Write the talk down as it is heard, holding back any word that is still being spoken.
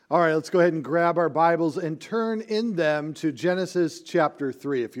All right, let's go ahead and grab our Bibles and turn in them to Genesis chapter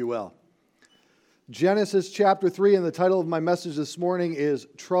 3, if you will. Genesis chapter 3, and the title of my message this morning is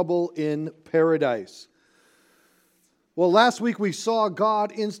Trouble in Paradise. Well, last week we saw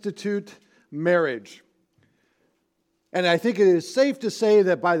God institute marriage. And I think it is safe to say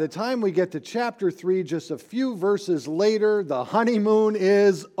that by the time we get to chapter 3, just a few verses later, the honeymoon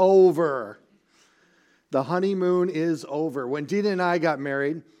is over. The honeymoon is over. When Dina and I got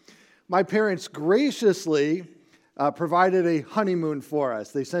married, my parents graciously provided a honeymoon for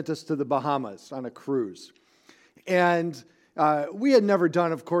us. They sent us to the Bahamas on a cruise. And we had never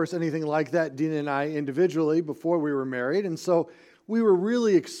done, of course, anything like that, Dina and I, individually before we were married. And so we were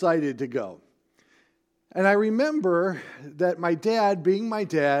really excited to go. And I remember that my dad, being my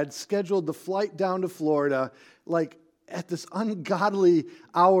dad, scheduled the flight down to Florida like at this ungodly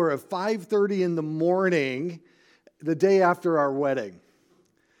hour of 5:30 in the morning, the day after our wedding.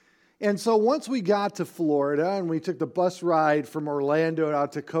 And so once we got to Florida and we took the bus ride from Orlando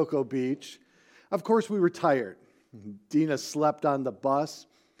out to Cocoa Beach, of course we were tired. Dina slept on the bus.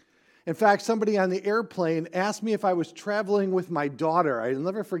 In fact, somebody on the airplane asked me if I was traveling with my daughter. I'll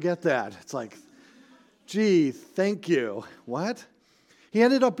never forget that. It's like, gee, thank you. What? He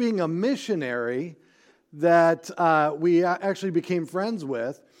ended up being a missionary that we actually became friends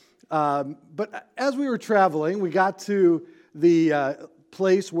with. But as we were traveling, we got to the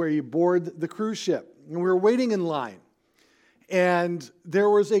place where you board the cruise ship. And we were waiting in line. And there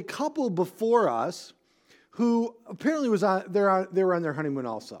was a couple before us who apparently they were on their honeymoon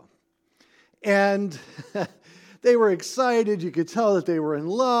also. And they were excited. You could tell that they were in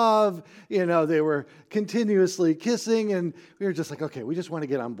love. You know, they were continuously kissing. And we were just like, okay, we just want to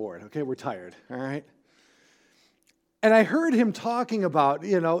get on board. Okay, we're tired. All right. And I heard him talking about,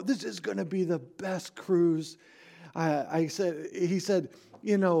 this is going to be the best cruise. He said,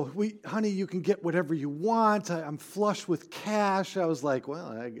 honey, you can get whatever you want. I'm flush with cash. I was like,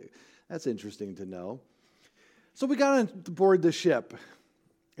 well, that's interesting to know. So we got on board the ship.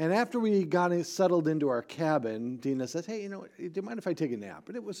 And after we got settled into our cabin, Dina said, hey, do you mind if I take a nap?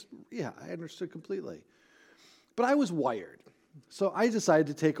 And it was, I understood completely. But I was wired. So I decided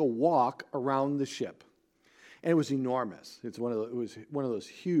to take a walk around the ship. And it was enormous. It was one of those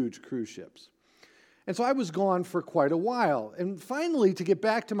huge cruise ships. And so I was gone for quite a while. And finally, to get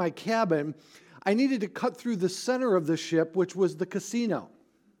back to my cabin, I needed to cut through the center of the ship, which was the casino.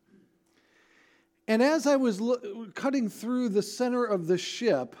 And as I was cutting through the center of the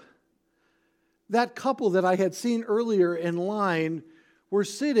ship, that couple that I had seen earlier in line were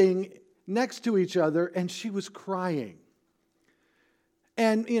sitting next to each other, and she was crying.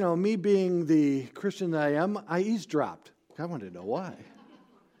 And, me being the Christian that I am, I eavesdropped. I wanted to know why.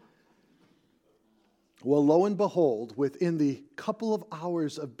 Well, lo and behold, within the couple of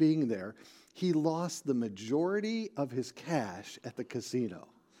hours of being there, he lost the majority of his cash at the casino.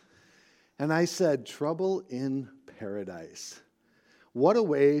 And I said, trouble in paradise. What a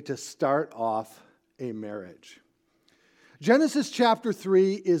way to start off a marriage. Genesis chapter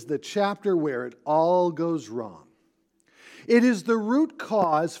 3 is the chapter where it all goes wrong. It is the root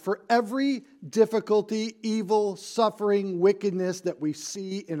cause for every difficulty, evil, suffering, wickedness that we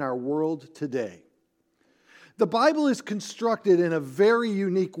see in our world today. The Bible is constructed in a very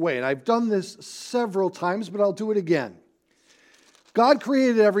unique way, and I've done this several times, but I'll do it again. God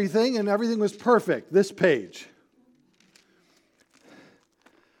created everything, and everything was perfect. This page.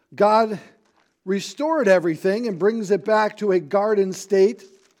 God restored everything and brings it back to a garden state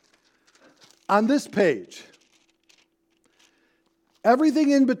on this page.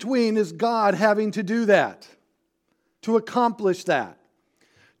 Everything in between is God having to do that, to accomplish that,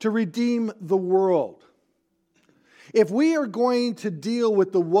 to redeem the world. If we are going to deal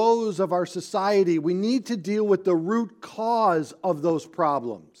with the woes of our society, we need to deal with the root cause of those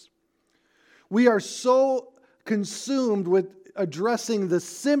problems. We are so consumed with addressing the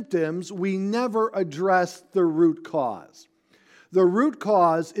symptoms, we never address the root cause. The root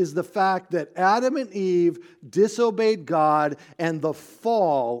cause is the fact that Adam and Eve disobeyed God and the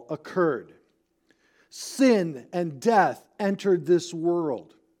fall occurred. Sin and death entered this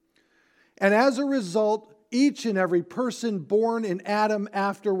world. And as a result, each and every person born in Adam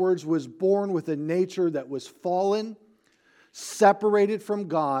afterwards was born with a nature that was fallen, separated from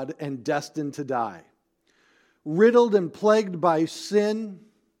God, and destined to die. Riddled and plagued by sin.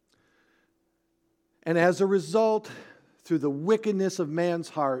 And as a result, through the wickedness of man's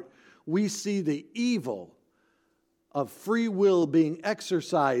heart, we see the evil of free will being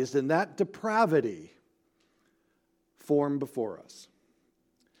exercised and that depravity formed before us.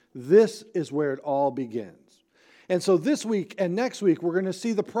 This is where it all begins. And so this week and next week, we're going to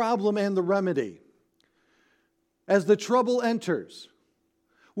see the problem and the remedy. As the trouble enters,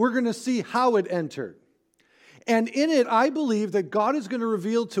 we're going to see how it entered. And in it, I believe that God is going to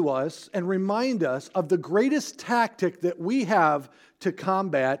reveal to us and remind us of the greatest tactic that we have to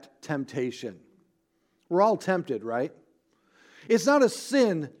combat temptation. We're all tempted, right? It's not a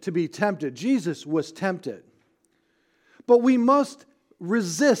sin to be tempted. Jesus was tempted. But we must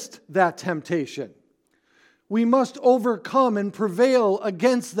resist that temptation. We must overcome and prevail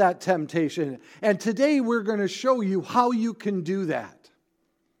against that temptation. And today we're going to show you how you can do that.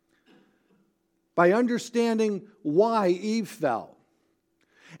 By understanding why Eve fell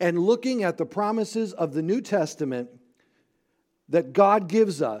and looking at the promises of the New Testament that God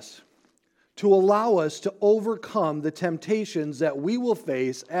gives us to allow us to overcome the temptations that we will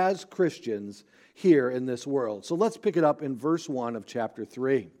face as Christians here in this world. So let's pick it up in verse 1 of chapter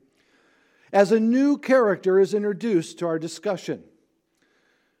 3. As a new character is introduced to our discussion.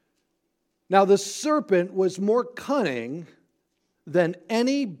 Now the serpent was more cunning than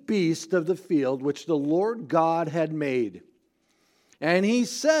any beast of the field which the Lord God had made. And he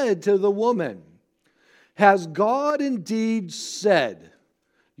said to the woman, "Has God indeed said,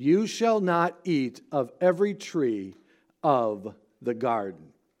 you shall not eat of every tree of the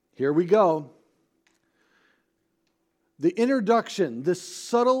garden?" Here we go. The introduction, this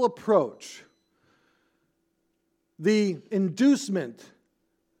subtle approach, the inducement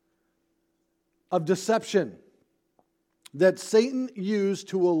of deception that Satan used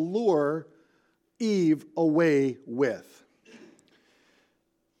to allure Eve away with.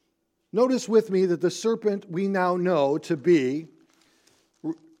 Notice with me that the serpent we now know to be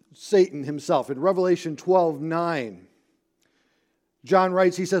Satan himself. In Revelation 12:9, John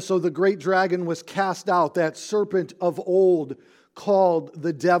writes, he says, "So the great dragon was cast out, that serpent of old called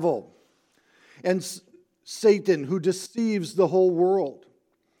the devil, and Satan, who deceives the whole world.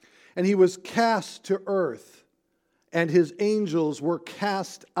 And he was cast to earth, and his angels were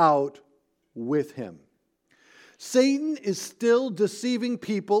cast out with him." Satan is still deceiving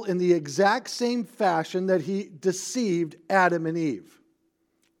people in the exact same fashion that he deceived Adam and Eve.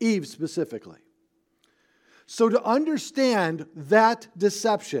 Eve specifically. So to understand that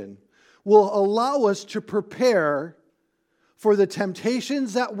deception will allow us to prepare for the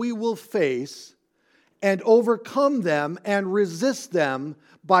temptations that we will face and overcome them and resist them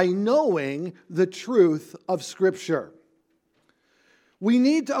by knowing the truth of Scripture. We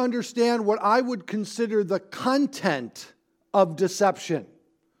need to understand what I would consider the content of deception.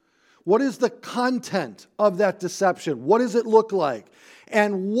 What is the content of that deception? What does it look like?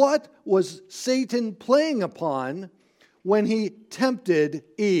 And what was Satan playing upon when he tempted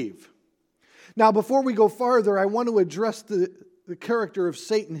Eve? Now, before we go farther, I want to address the character of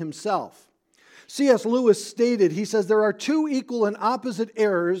Satan himself. C.S. Lewis stated, he says, "There are two equal and opposite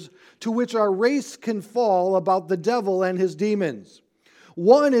errors to which our race can fall about the devil and his demons.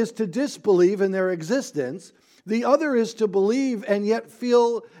 One is to disbelieve in their existence. The other is to believe and yet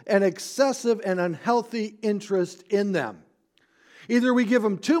feel an excessive and unhealthy interest in them. Either we give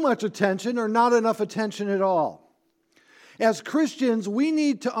them too much attention or not enough attention at all." As Christians, we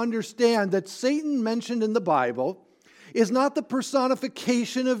need to understand that Satan mentioned in the Bible is not the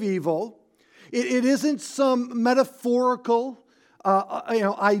personification of evil. It isn't some metaphorical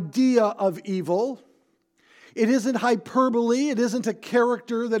idea of evil. It isn't hyperbole. It isn't a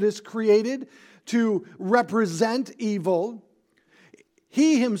character that is created to represent evil.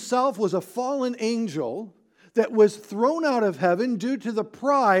 He himself was a fallen angel that was thrown out of heaven due to the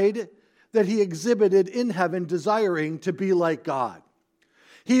pride that he exhibited in heaven, desiring to be like God.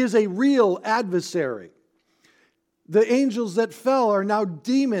 He is a real adversary. The angels that fell are now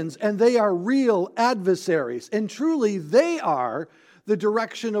demons, and they are real adversaries. And truly, they are the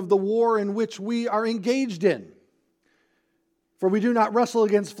direction of the war in which we are engaged in. For we do not wrestle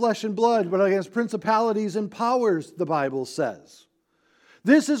against flesh and blood, but against principalities and powers, the Bible says.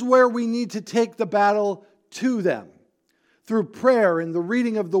 This is where we need to take the battle to them, through prayer and the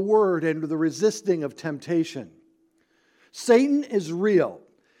reading of the Word and the resisting of temptation. Satan is real,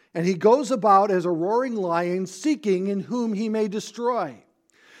 and he goes about as a roaring lion, seeking in whom he may destroy.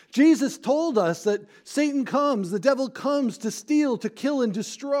 Jesus told us that Satan comes, the devil comes to steal, to kill, and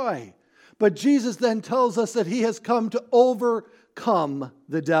destroy. But Jesus then tells us that he has come to overcome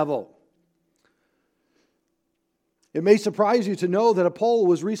the devil. It may surprise you to know that a poll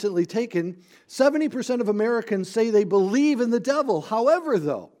was recently taken. 70% of Americans say they believe in the devil. However,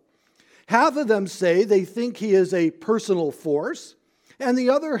 though, half of them say they think he is a personal force, and the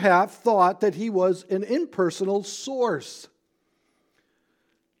other half thought that he was an impersonal source.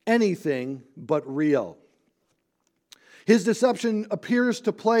 Anything but real. His deception appears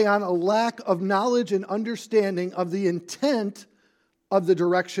to play on a lack of knowledge and understanding of the intent of the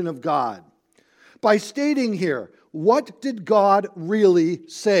direction of God. By stating here, what did God really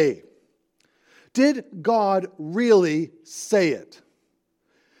say? Did God really say it?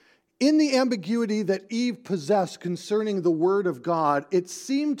 In the ambiguity that Eve possessed concerning the Word of God, it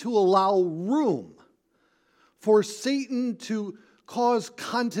seemed to allow room for Satan to cause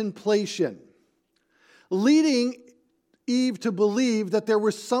contemplation, leading Eve to believe that there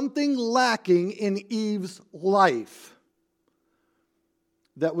was something lacking in Eve's life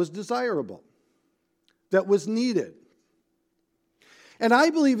that was desirable, that was needed. And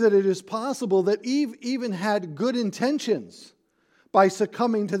I believe that it is possible that Eve even had good intentions by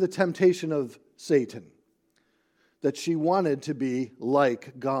succumbing to the temptation of Satan, that she wanted to be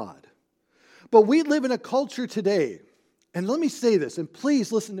like God. But we live in a culture today, and let me say this, and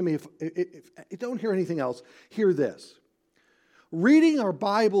please listen to me. If you don't hear anything else, hear this. Reading our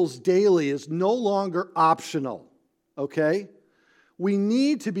Bibles daily is no longer optional, okay? We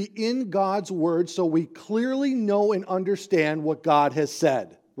need to be in God's Word so we clearly know and understand what God has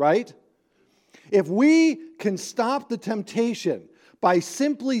said, right? If we can stop the temptation by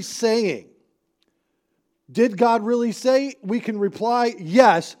simply saying, did God really say? We can reply,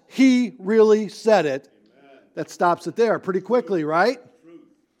 yes, He really said it. Amen. That stops it there pretty quickly, right?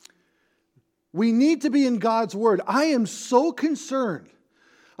 We need to be in God's Word. I am so concerned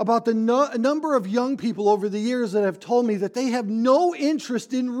about the number of young people over the years that have told me that they have no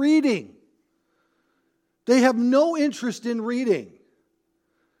interest in reading. They have no interest in reading.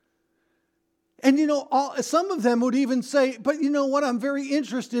 And some of them would even say, but you know what, I'm very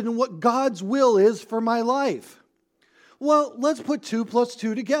interested in what God's will is for my life. Well, let's put 2 plus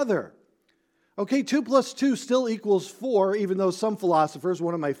 2 together. Okay, 2 plus 2 still equals 4, even though some philosophers,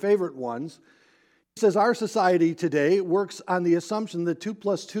 one of my favorite ones, says our society today works on the assumption that 2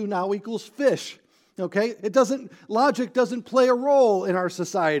 plus 2 now equals fish. Okay, logic doesn't play a role in our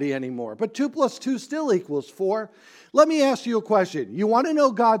society anymore. But 2 plus 2 still equals 4. Let me ask you a question. You want to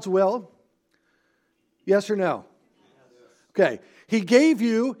know God's will? Yes or no? Okay. He gave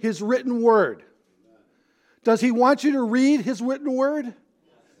you His written word. Does He want you to read His written word?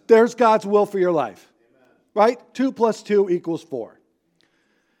 There's God's will for your life. Right? 2 plus 2 equals 4.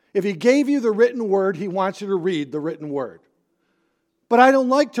 If He gave you the written word, He wants you to read the written word. But I don't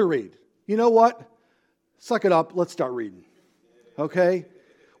like to read. You know what? Suck it up. Let's start reading. Okay?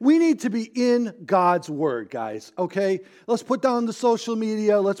 We need to be in God's Word, guys, okay? Let's put down the social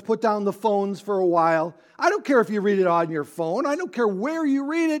media. Let's put down the phones for a while. I don't care if you read it on your phone. I don't care where you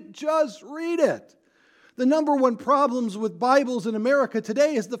read it. Just read it. The number one problems with Bibles in America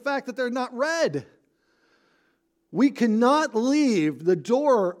today is the fact that they're not read. We cannot leave the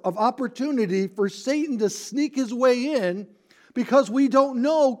door of opportunity for Satan to sneak his way in because we don't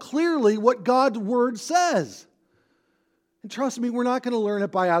know clearly what God's Word says. And trust me, we're not going to learn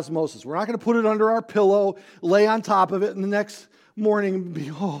it by osmosis. We're not going to put it under our pillow, lay on top of it, and the next morning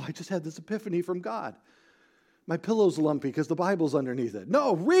be, I just had this epiphany from God. My pillow's lumpy because the Bible's underneath it.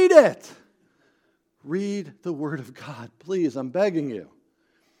 No, read it. Read the Word of God. Please, I'm begging you.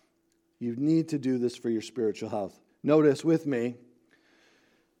 You need to do this for your spiritual health. Notice with me,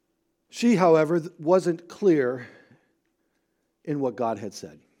 she, however, wasn't clear in what God had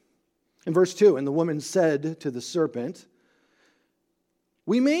said. In verse 2, and the woman said to the serpent,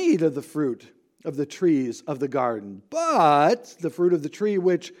 we may eat of the fruit of the trees of the garden, but the fruit of the tree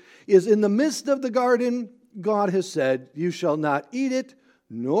which is in the midst of the garden, God has said, you shall not eat it,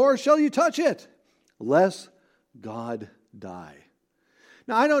 nor shall you touch it, lest God die.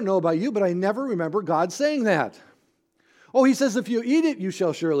 Now, I don't know about you, but I never remember God saying that. Oh, He says, if you eat it, you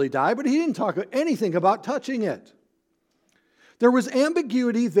shall surely die, but He didn't talk anything about touching it. There was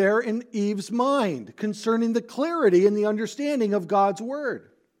ambiguity there in Eve's mind concerning the clarity and the understanding of God's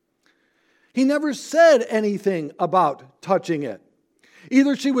Word. He never said anything about touching it.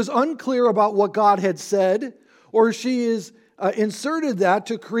 Either she was unclear about what God had said, or she is inserted that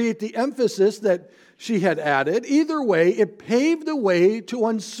to create the emphasis that she had added. Either way, it paved the way to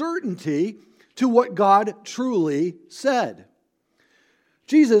uncertainty to what God truly said.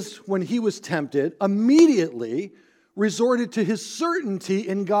 Jesus, when He was tempted, immediately resorted to His certainty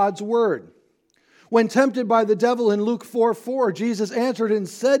in God's Word. When tempted by the devil in Luke 4:4, Jesus answered and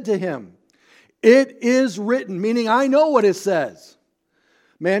said to him, it is written, meaning I know what it says.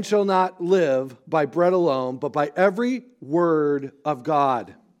 Man shall not live by bread alone, but by every word of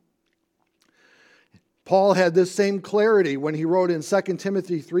God. Paul had this same clarity when he wrote in 2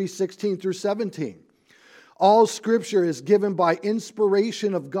 Timothy 3:16 through 17. All Scripture is given by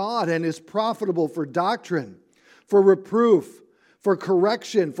inspiration of God and is profitable for doctrine, for reproof, for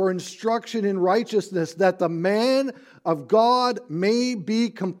correction, for instruction in righteousness, that the man of God may be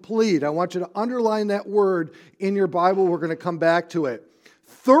complete. I want you to underline that word in your Bible. We're going to come back to it.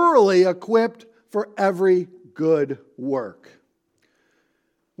 Thoroughly equipped for every good work.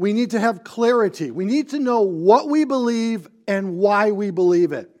 We need to have clarity. We need to know what we believe and why we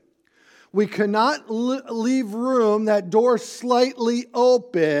believe it. We cannot leave room, that door slightly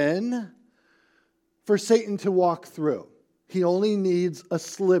open, for Satan to walk through. He only needs a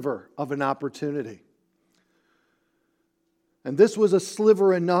sliver of an opportunity. And this was a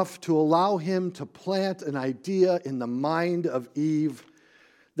sliver enough to allow him to plant an idea in the mind of Eve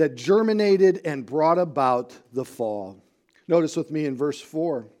that germinated and brought about the fall. Notice with me in verse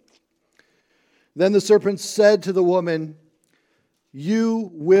 4. Then the serpent said to the woman,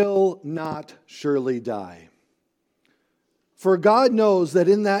 "You will not surely die. For God knows that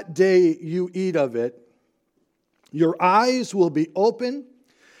in that day you eat of it, your eyes will be open,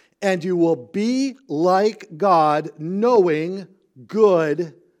 and you will be like God, knowing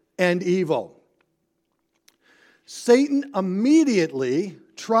good and evil." Satan immediately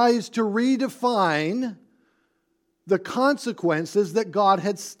tries to redefine the consequences that God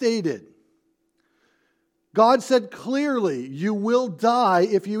had stated. God said clearly, "You will die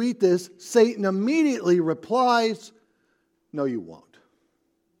if you eat this." Satan immediately replies, "No, you won't."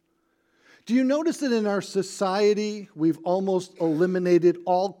 Do you notice that in our society, we've almost eliminated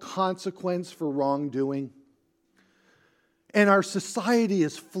all consequence for wrongdoing? And our society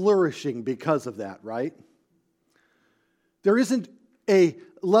is flourishing because of that, right? There isn't a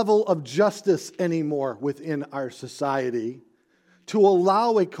level of justice anymore within our society to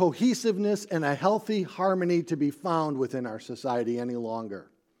allow a cohesiveness and a healthy harmony to be found within our society any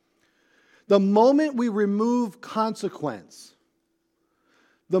longer. The moment we remove consequence,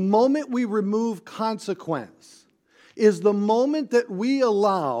 is the moment that we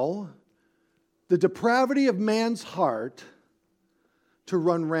allow the depravity of man's heart to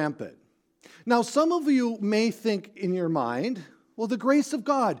run rampant. Now, some of you may think in your mind, well, the grace of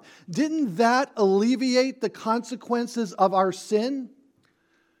God, didn't that alleviate the consequences of our sin?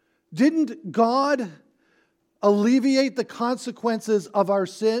 Didn't God alleviate the consequences of our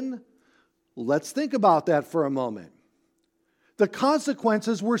sin? Let's think about that for a moment. The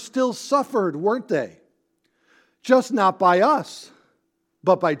consequences were still suffered, weren't they? Just not by us,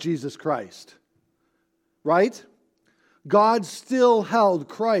 but by Jesus Christ. Right? God still held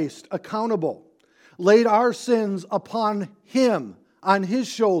Christ accountable, laid our sins upon Him, on His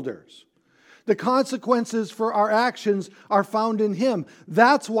shoulders. The consequences for our actions are found in Him.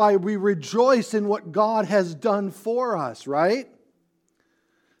 That's why we rejoice in what God has done for us, right?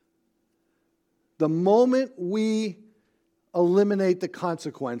 The moment we eliminate the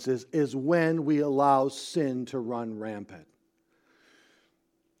consequences is when we allow sin to run rampant.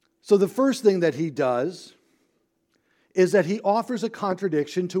 So the first thing that he does is that he offers a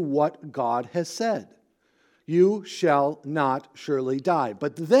contradiction to what God has said. You shall not surely die.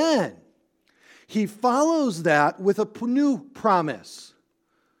 But then he follows that with a new promise.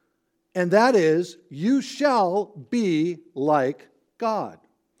 And that is, you shall be like God.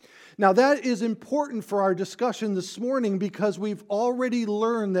 Now that is important for our discussion this morning because we've already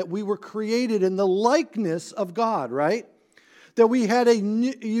learned that we were created in the likeness of God, right? That we had a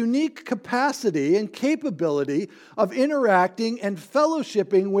unique capacity and capability of interacting and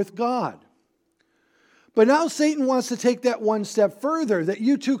fellowshipping with God. But now Satan wants to take that one step further, that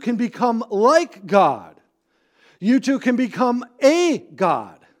you too can become like God. You too can become a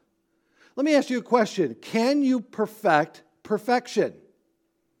God. Let me ask you a question. Can you perfect perfection?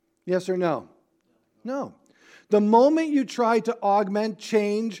 Yes or no? No. The moment you try to augment,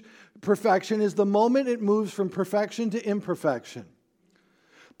 change perfection is the moment it moves from perfection to imperfection.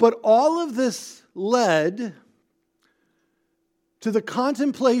 But all of this led to the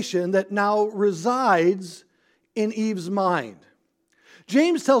contemplation that now resides in Eve's mind.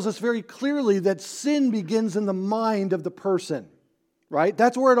 James tells us very clearly that sin begins in the mind of the person, right?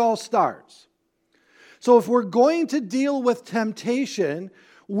 That's where it all starts. So if we're going to deal with temptation,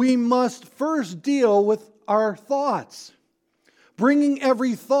 we must first deal with our thoughts. Bringing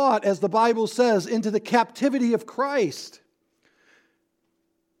every thought, as the Bible says, into the captivity of Christ.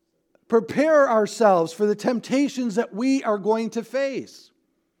 Prepare ourselves for the temptations that we are going to face.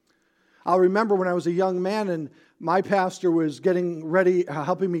 I'll remember when I was a young man and my pastor was getting ready,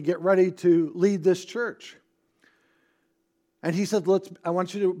 helping me get ready to lead this church. And he said, I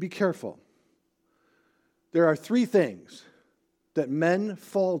want you to be careful. There are 3 things that men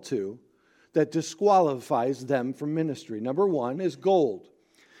fall to that disqualifies them from ministry. Number 1 is gold,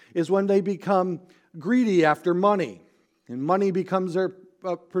 is when they become greedy after money, and money becomes their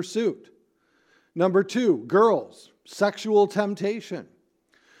pursuit. Number 2, girls, sexual temptation.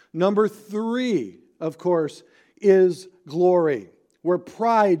 Number 3, of course, is glory, where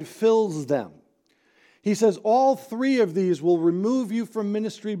pride fills them. He says all 3 of these will remove you from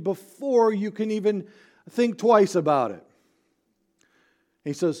ministry before you can even think twice about it.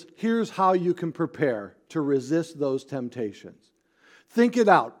 He says, here's how you can prepare to resist those temptations. Think it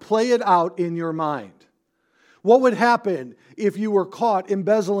out. Play it out in your mind. What would happen if you were caught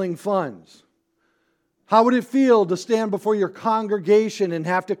embezzling funds? How would it feel to stand before your congregation and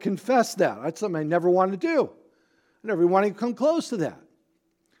have to confess that? That's something I never wanted to do. I never wanted to come close to that.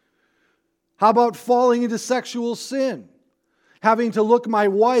 How about falling into sexual sin? Having to look my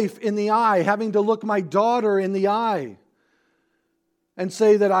wife in the eye, having to look my daughter in the eye and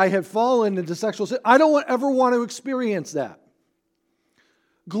say that I have fallen into sexual sin. I don't ever want to experience that.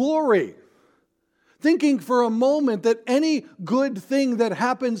 Glory. Thinking for a moment that any good thing that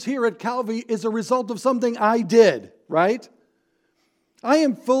happens here at Calvary is a result of something I did, right? I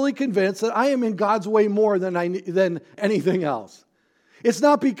am fully convinced that I am in God's way more than anything else. It's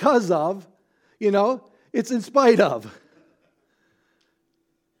not because of, it's in spite of.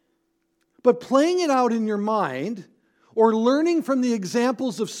 But playing it out in your mind or learning from the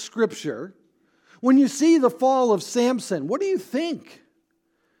examples of Scripture, when you see the fall of Samson, what do you think?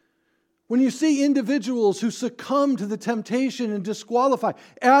 When you see individuals who succumb to the temptation and disqualify,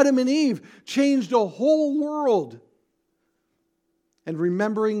 Adam and Eve changed a whole world. And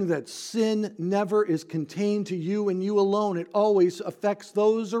remembering that sin never is contained to you and you alone, it always affects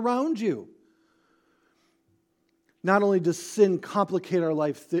those around you. Not only does sin complicate our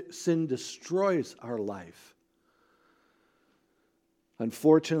life, sin destroys our life.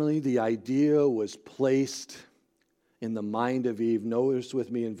 Unfortunately, the idea was placed in the mind of Eve. Notice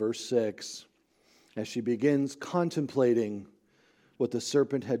with me in verse 6, as she begins contemplating what the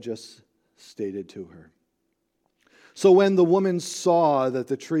serpent had just stated to her. So when the woman saw that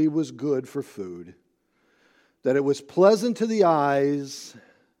the tree was good for food, that it was pleasant to the eyes,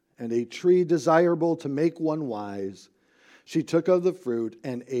 and a tree desirable to make one wise, she took of the fruit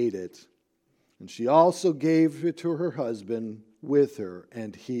and ate it. And she also gave it to her husband with her,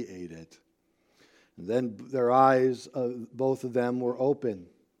 and he ate it. And then their eyes, both of them, were open,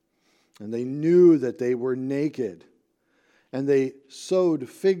 and they knew that they were naked. And they sewed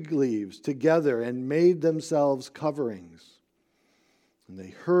fig leaves together and made themselves coverings. And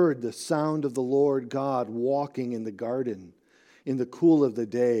they heard the sound of the Lord God walking in the garden in the cool of the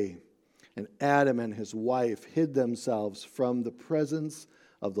day. And Adam and his wife hid themselves from the presence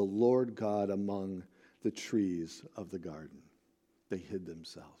of the Lord God among the trees of the garden. They hid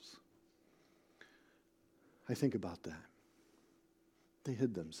themselves. I think about that. They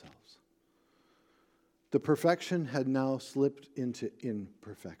hid themselves. The perfection had now slipped into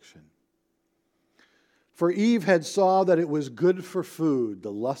imperfection. For Eve had saw that it was good for food,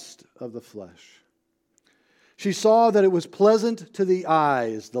 the lust of the flesh. She saw that it was pleasant to the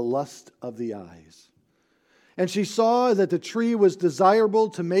eyes, the lust of the eyes. And she saw that the tree was desirable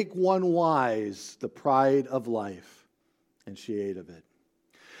to make one wise, the pride of life. And she ate of it.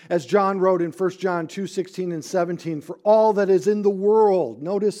 As John wrote in 1 John 2:16 and 17, for all that is in the world,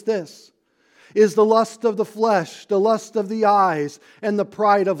 notice this, is the lust of the flesh, the lust of the eyes, and the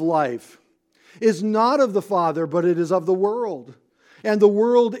pride of life, is not of the Father, but it is of the world. And the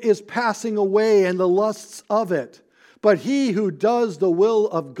world is passing away, and the lusts of it. But he who does the will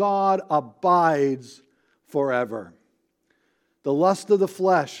of God abides forever. The lust of the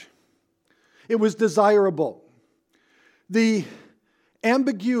flesh. It was desirable. The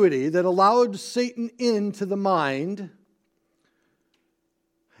ambiguity that allowed Satan into the mind.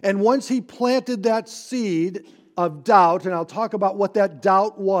 And once he planted that seed of doubt, and I'll talk about what that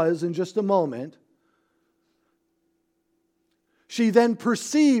doubt was in just a moment, she then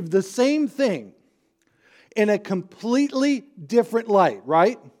perceived the same thing in a completely different light,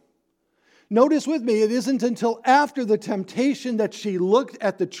 right? Notice with me, it isn't until after the temptation that she looked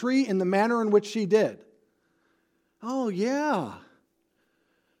at the tree in the manner in which she did. Oh, yeah.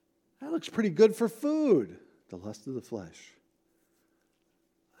 That looks pretty good for food. The lust of the flesh.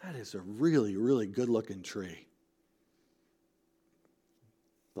 That is a really, really good-looking tree.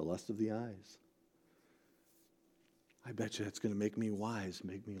 The lust of the eyes. I bet you it's going to make me wise,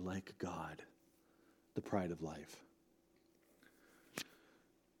 make me like God. The pride of life.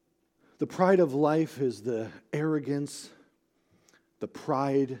 The pride of life is the arrogance, the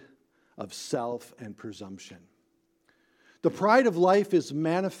pride of self and presumption. The pride of life is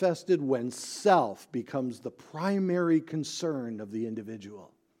manifested when self becomes the primary concern of the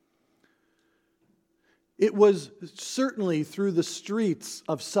individual. It was certainly through the streets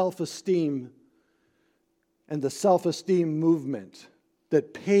of self-esteem and the self-esteem movement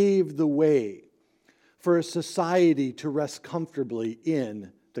that paved the way for a society to rest comfortably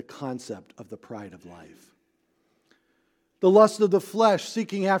in the concept of the pride of life. The lust of the flesh,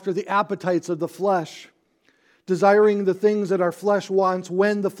 seeking after the appetites of the flesh, desiring the things that our flesh wants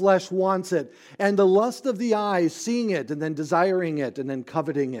when the flesh wants it, and the lust of the eyes, seeing it and then desiring it and then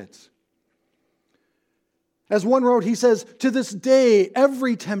coveting it. As one wrote, he says, to this day,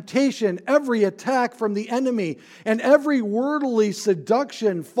 every temptation, every attack from the enemy, and every worldly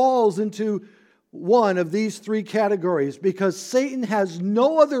seduction falls into one of these three categories because Satan has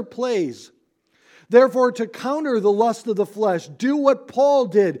no other place. Therefore, to counter the lust of the flesh, do what Paul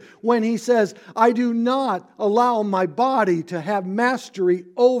did when he says, I do not allow my body to have mastery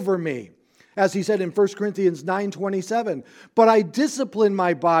over me. As he said in 1 Corinthians 9:27, but I discipline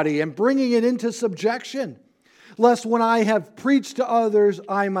my body and bringing it into subjection, lest when I have preached to others,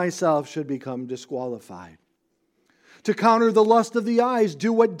 I myself should become disqualified. To counter the lust of the eyes,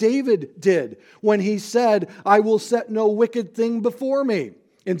 do what David did when he said, I will set no wicked thing before me.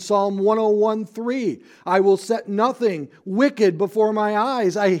 In Psalm 101:3, I will set nothing wicked before my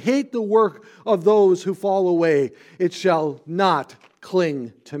eyes. I hate the work of those who fall away. It shall not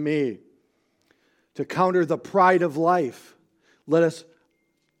cling to me. To counter the pride of life, let us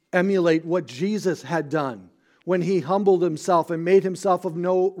emulate what Jesus had done when he humbled himself and made himself of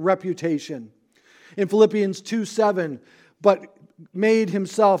no reputation. In Philippians 2:7, but made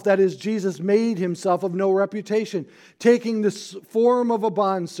himself, that is, Jesus made himself of no reputation, taking the form of a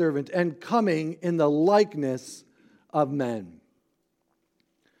bondservant and coming in the likeness of men.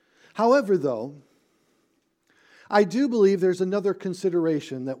 However, though, I do believe there's another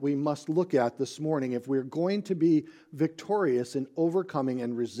consideration that we must look at this morning if we're going to be victorious in overcoming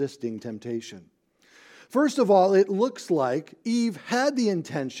and resisting temptation. First of all, it looks like Eve had the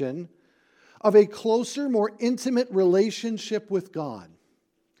intention of a closer, more intimate relationship with God.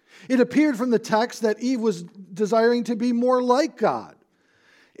 It appeared from the text that Eve was desiring to be more like God.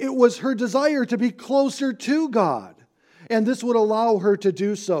 It was her desire to be closer to God, and this would allow her to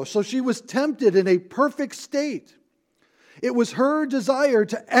do so. So she was tempted in a perfect state. It was her desire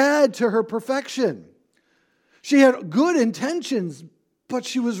to add to her perfection. She had good intentions, but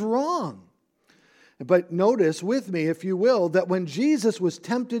she was wrong. But notice with me, if you will, that when Jesus was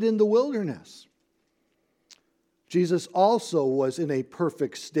tempted in the wilderness, Jesus also was in a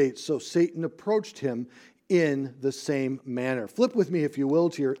perfect state, so Satan approached him in the same manner. Flip with me, if you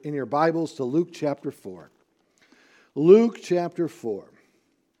will, in your Bibles to Luke chapter 4. Luke chapter 4.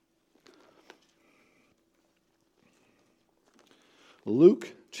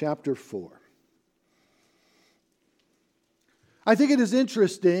 Luke chapter 4. I think it is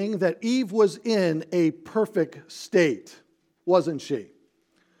interesting that Eve was in a perfect state, wasn't she?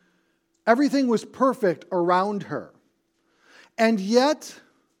 Everything was perfect around her. And yet,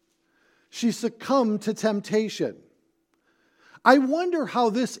 she succumbed to temptation. I wonder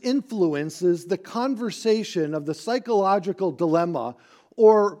how this influences the conversation of the psychological dilemma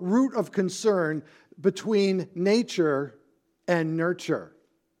or root of concern between nature and nurture.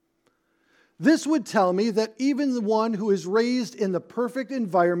 This would tell me that even the one who is raised in the perfect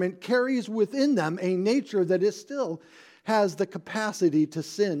environment carries within them a nature that is still has the capacity to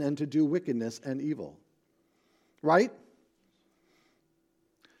sin and to do wickedness and evil. Right?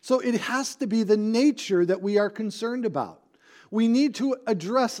 So it has to be the nature that we are concerned about. We need to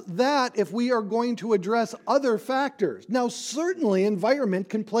address that if we are going to address other factors. Now, certainly environment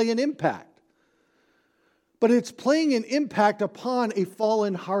can play an impact. But it's playing an impact upon a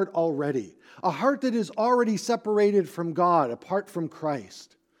fallen heart already. A heart that is already separated from God, apart from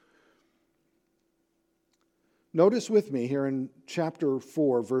Christ. Notice with me here in chapter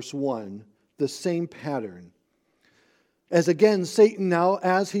 4, verse 1, the same pattern. As again, Satan now,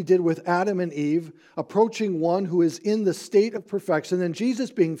 as he did with Adam and Eve, approaching one who is in the state of perfection, and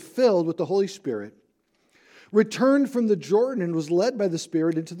Jesus being filled with the Holy Spirit, returned from the Jordan and was led by the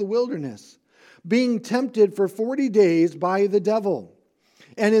Spirit into the wilderness, being tempted for 40 days by the devil.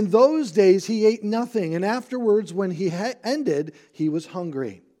 And in those days he ate nothing, and afterwards when he ended, he was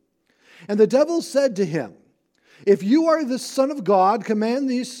hungry. And the devil said to him, if you are the Son of God, command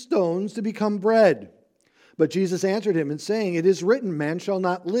these stones to become bread. But Jesus answered him and saying, it is written, man shall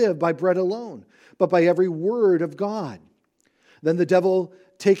not live by bread alone, but by every word of God. Then the devil,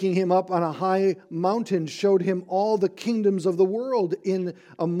 taking him up on a high mountain, showed him all the kingdoms of the world in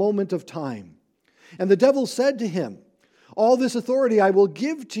a moment of time. And the devil said to him, all this authority I will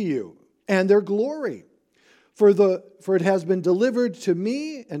give to you, and their glory. For it has been delivered to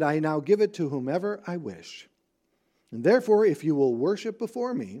me, and I now give it to whomever I wish. And therefore, if you will worship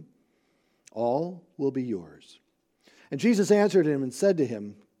before me, all will be yours." And Jesus answered him and said to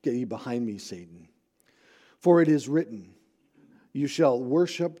him, "Get ye behind me, Satan. For it is written, you shall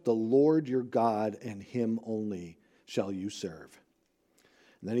worship the Lord your God, and him only shall you serve."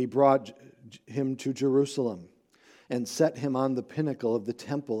 And then he brought him to Jerusalem and set him on the pinnacle of the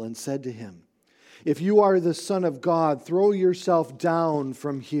temple and said to him, "If you are the Son of God, throw yourself down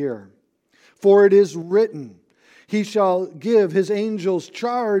from here. For it is written, he shall give his angels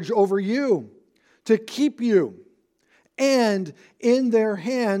charge over you to keep you. And in their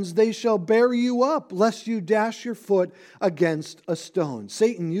hands they shall bear you up, lest you dash your foot against a stone."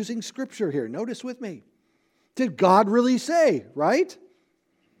 Satan using Scripture here. Notice with me. Did God really say, right?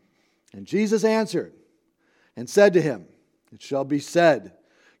 And Jesus answered and said to him, "It shall be said,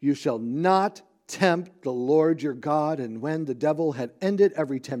 you shall not tempt the Lord your God." And when the devil had ended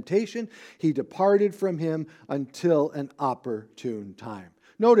every temptation, he departed from him until an opportune time.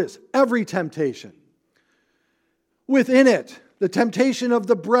 Notice, every temptation. Within it, the temptation of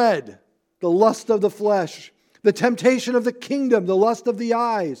the bread, the lust of the flesh, the temptation of the kingdom, the lust of the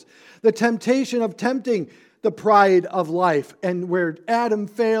eyes, the temptation of tempting the pride of life. And where Adam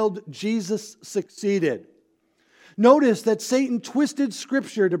failed, Jesus succeeded. Notice that Satan twisted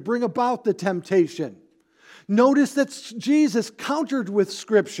Scripture to bring about the temptation. Notice that Jesus countered with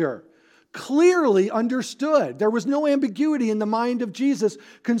Scripture, clearly understood. There was no ambiguity in the mind of Jesus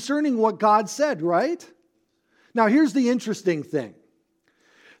concerning what God said, right? Now, here's the interesting thing.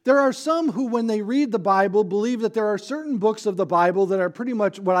 There are some who, when they read the Bible, believe that there are certain books of the Bible that are pretty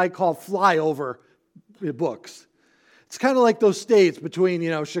much what I call flyover books. It's kind of like those states between,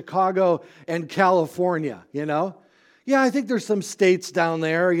 Chicago and California, Yeah, I think there's some states down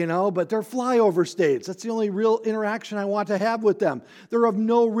there, but they're flyover states. That's the only real interaction I want to have with them. They're of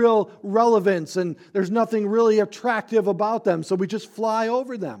no real relevance, and there's nothing really attractive about them, so we just fly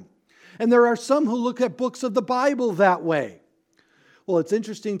over them. And there are some who look at books of the Bible that way. Well, it's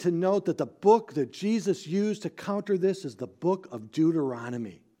interesting to note that the book that Jesus used to counter this is the book of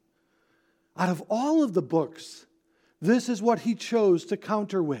Deuteronomy. Out of all of the books, this is what he chose to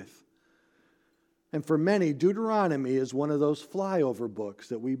counter with. And for many, Deuteronomy is one of those flyover books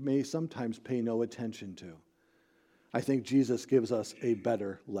that we may sometimes pay no attention to. I think Jesus gives us a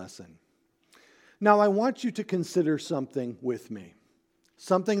better lesson. Now, I want you to consider something with me,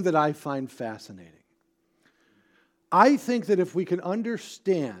 something that I find fascinating. I think that if we can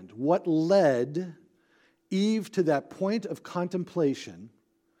understand what led Eve to that point of contemplation,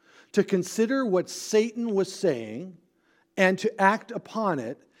 to consider what Satan was saying, and to act upon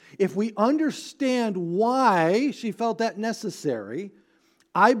it, if we understand why she felt that necessary,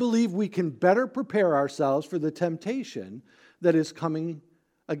 I believe we can better prepare ourselves for the temptation that is coming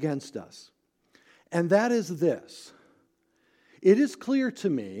against us. And that is this. It is clear to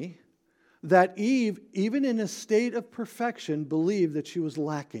me that Eve, even in a state of perfection, believed that she was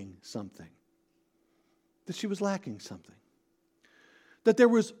lacking something. That she was lacking something. That there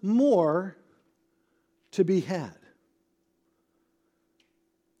was more to be had.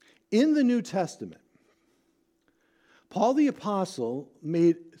 In the New Testament, Paul the Apostle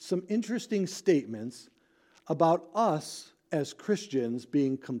made some interesting statements about us as Christians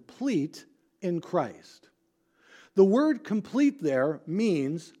being complete in Christ. The word complete there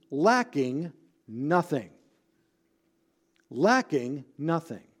means lacking nothing. Lacking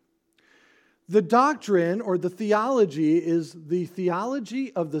nothing. The doctrine or the theology is the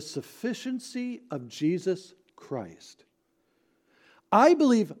theology of the sufficiency of Jesus Christ. I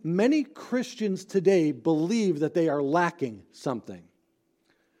believe many Christians today believe that they are lacking something.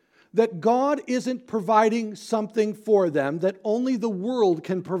 That God isn't providing something for them that only the world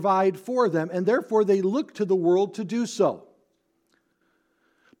can provide for them, and therefore they look to the world to do so.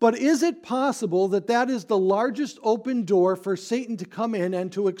 But is it possible that that is the largest open door for Satan to come in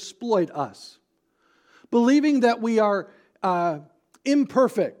and to exploit us? Believing that we are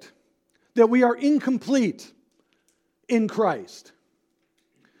imperfect, that we are incomplete in Christ.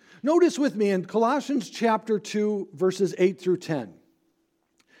 Notice with me in Colossians chapter 2, verses 8 through 10.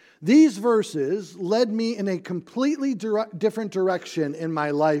 These verses led me in a completely different direction in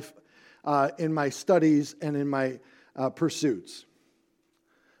my life, in my studies, and in my pursuits.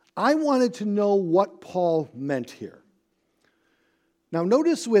 I wanted to know what Paul meant here. Now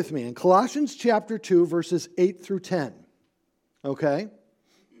notice with me in Colossians chapter 2, verses 8 through 10. Okay?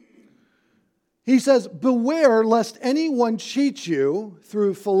 He says, "Beware lest anyone cheat you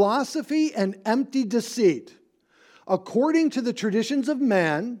through philosophy and empty deceit, according to the traditions of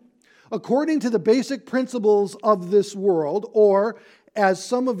man, according to the basic principles of this world, or as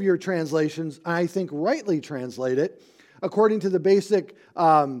some of your translations, I think rightly translate it, according to the basic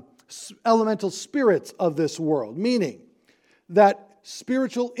elemental spirits of this world, meaning that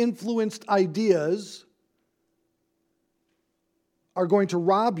spiritual influenced ideas are going to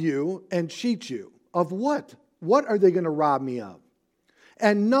rob you and cheat you. Of what? What are they going to rob me of?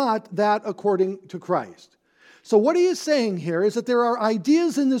 And not that according to Christ. So what he is saying here is that there are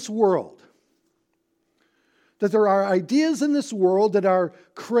ideas in this world. That there are ideas in this world that are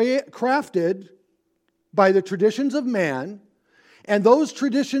crafted by the traditions of man, and those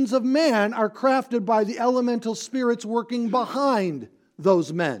traditions of man are crafted by the elemental spirits working behind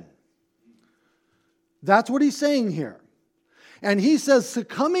those men. That's what he's saying here. And he says,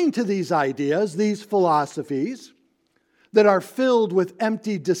 succumbing to these ideas, these philosophies that are filled with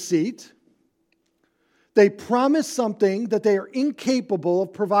empty deceit, they promise something that they are incapable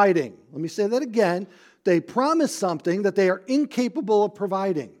of providing. Let me say that again. They promise something that they are incapable of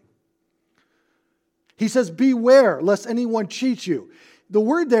providing. He says, beware lest anyone cheat you. The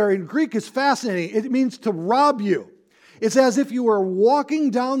word there in Greek is fascinating. It means to rob you. It's as if you were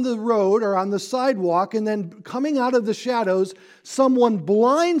walking down the road or on the sidewalk, and then coming out of the shadows, someone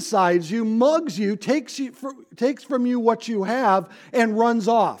blindsides you, mugs you, takes from you what you have, and runs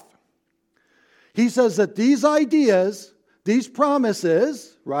off. He says that these ideas, these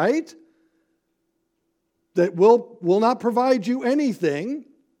promises, right, that will not provide you anything.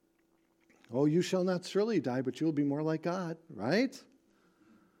 Oh, you shall not surely die, but you will be more like God, right?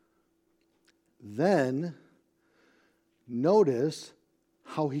 Then notice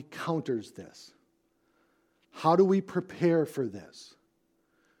how he counters this. How do we prepare for this?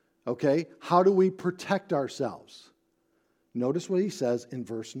 Okay? How do we protect ourselves? Notice what he says in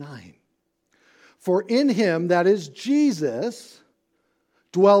verse 9. For in him, that is Jesus,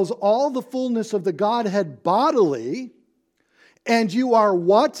 dwells all the fullness of the Godhead bodily, and you are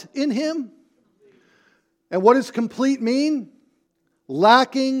what in him? And what does complete mean?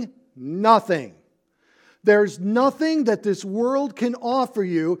 Lacking nothing. There's nothing that this world can offer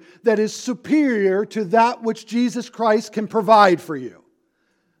you that is superior to that which Jesus Christ can provide for you.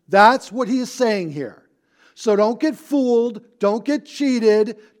 That's what he is saying here. So don't get fooled, don't get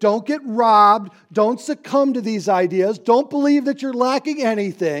cheated, don't get robbed, don't succumb to these ideas, don't believe that you're lacking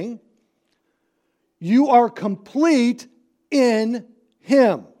anything. You are complete in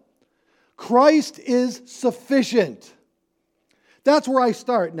him. Christ is sufficient. That's where I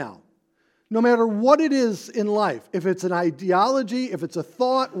start now. No matter what it is in life, if it's an ideology, if it's a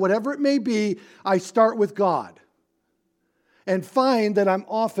thought, whatever it may be, I start with God and find that I'm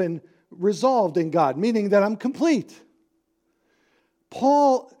often resolved in God, meaning that I'm complete.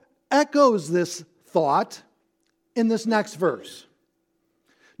 Paul echoes this thought in this next verse.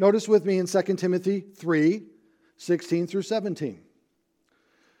 Notice with me in 2 Timothy 3, 16 through 17.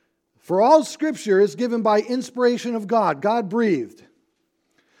 For all Scripture is given by inspiration of God, God-breathed,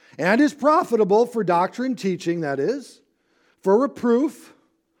 and is profitable for doctrine, teaching, that is, for reproof,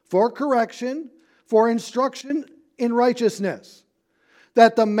 for correction, for instruction in righteousness,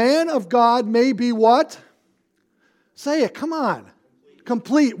 that the man of God may be what? Say it, come on.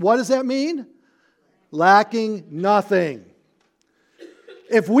 Complete. What does that mean? Lacking nothing.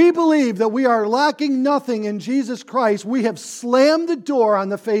 If we believe that we are lacking nothing in Jesus Christ, we have slammed the door on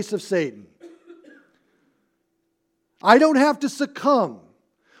the face of Satan. I don't have to succumb.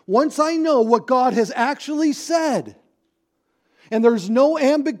 Once I know what God has actually said, and there's no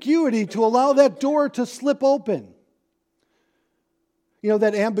ambiguity to allow that door to slip open. You know,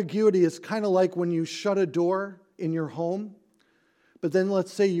 that ambiguity is kind of like when you shut a door in your home, but then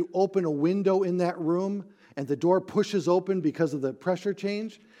let's say you open a window in that room and the door pushes open because of the pressure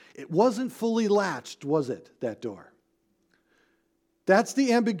change. It wasn't fully latched, was it, that door? That's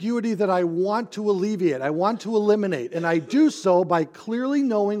the ambiguity that I want to alleviate. I want to eliminate. And I do so by clearly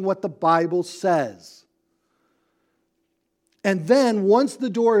knowing what the Bible says. And then once the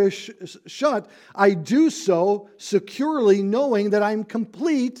door is shut, I do so securely knowing that I'm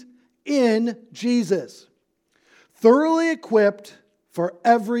complete in Jesus. Thoroughly equipped for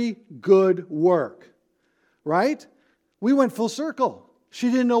every good work. Right? We went full circle. She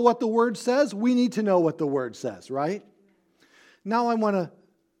didn't know what the Word says. We need to know what the Word says, right? Now I want to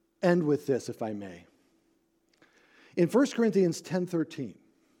end with this, if I may. In 1 Corinthians 10:13,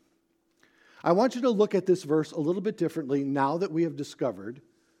 I want you to look at this verse a little bit differently now that we have discovered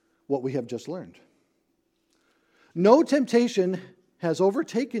what we have just learned. No temptation has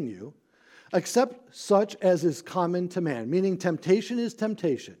overtaken you except such as is common to man, meaning temptation is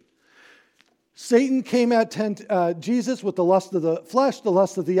temptation. Satan came at Jesus with the lust of the flesh, the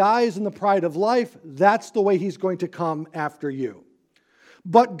lust of the eyes, and the pride of life. That's the way he's going to come after you.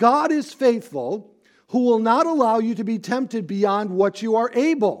 But God is faithful, who will not allow you to be tempted beyond what you are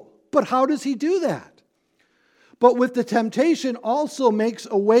able. But how does he do that? But with the temptation also makes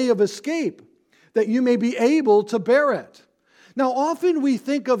a way of escape, that you may be able to bear it. Now, often we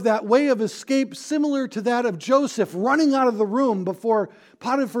think of that way of escape similar to that of Joseph running out of the room before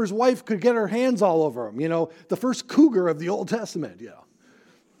Potiphar's wife could get her hands all over him. The first cougar of the Old Testament.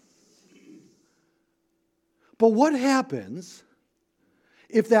 But what happens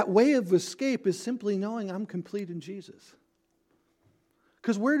if that way of escape is simply knowing I'm complete in Jesus?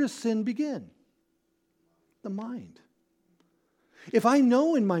 Because where does sin begin? The mind. If I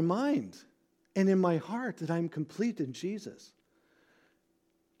know in my mind and in my heart that I'm complete in Jesus,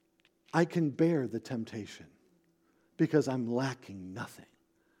 I can bear the temptation because I'm lacking nothing.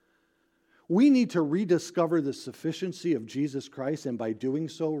 We need to rediscover the sufficiency of Jesus Christ, and by doing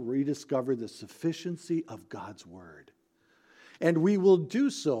so, rediscover the sufficiency of God's Word. And we will do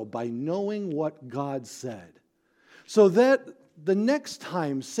so by knowing what God said, so that the next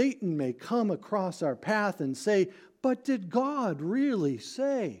time Satan may come across our path and say, "But did God really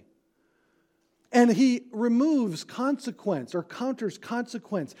say?" And he removes consequence or counters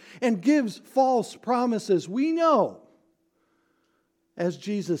consequence and gives false promises. We know, as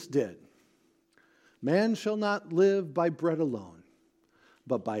Jesus did, man shall not live by bread alone,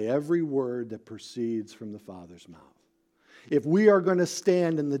 but by every word that proceeds from the Father's mouth. If we are going to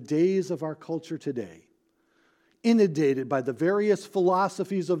stand in the days of our culture today, inundated by the various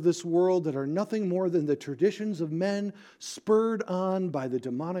philosophies of this world that are nothing more than the traditions of men spurred on by the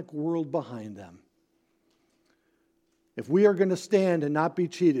demonic world behind them, if we are going to stand and not be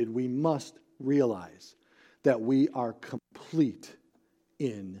cheated, we must realize that we are complete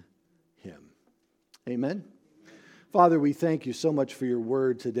in Him. Amen? Father, we thank you so much for your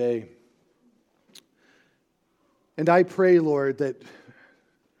word today. And I pray, Lord, that,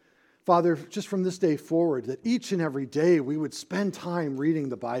 Father, just from this day forward, that each and every day we would spend time reading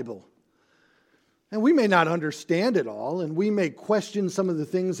the Bible. And we may not understand it all, and we may question some of the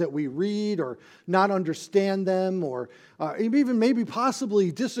things that we read or not understand them, or even maybe possibly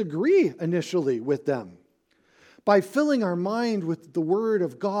disagree initially with them. By filling our mind with the Word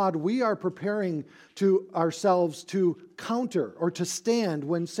of God, we are preparing to ourselves to counter or to stand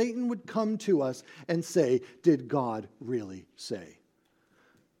when Satan would come to us and say, "Did God really say?"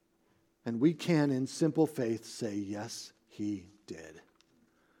 And we can, in simple faith, say, "Yes, He did."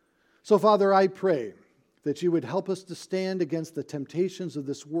 So, Father, I pray that you would help us to stand against the temptations of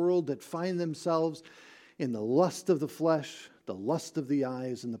this world that find themselves in the lust of the flesh, the lust of the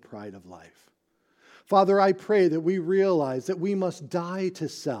eyes, and the pride of life. Father, I pray that we realize that we must die to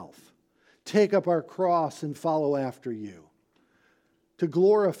self, take up our cross, and follow after you, to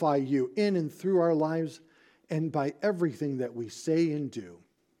glorify you in and through our lives and by everything that we say and do.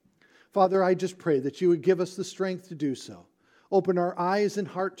 Father, I just pray that you would give us the strength to do so. Open our eyes and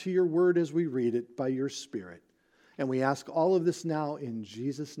heart to your word as we read it by your Spirit. And we ask all of this now in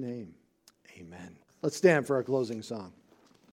Jesus' name. Amen. Let's stand for our closing song.